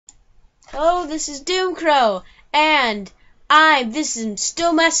Hello, this is Doomcrow, and this is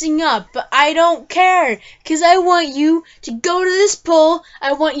still messing up, but I don't care, because I want you to go to this poll.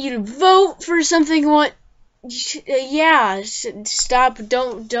 I want you to vote for something. Stop.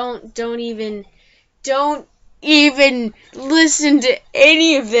 Don't even listen to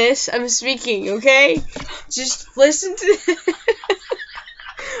any of this. I'm speaking, okay? Just listen to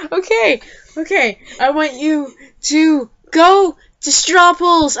Okay. I want you to go to straw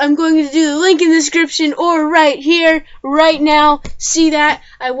polls. I'm going to do the link in the description or right here, right now. See that?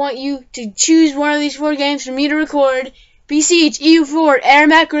 I want you to choose one of these 4 games for me to record. Besiege, EU4,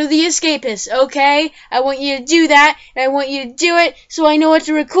 Airmac, or The Escapist, okay? I want you to do that, and I want you to do it so I know what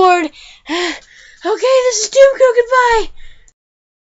to record. Okay, this is Doomco. Goodbye.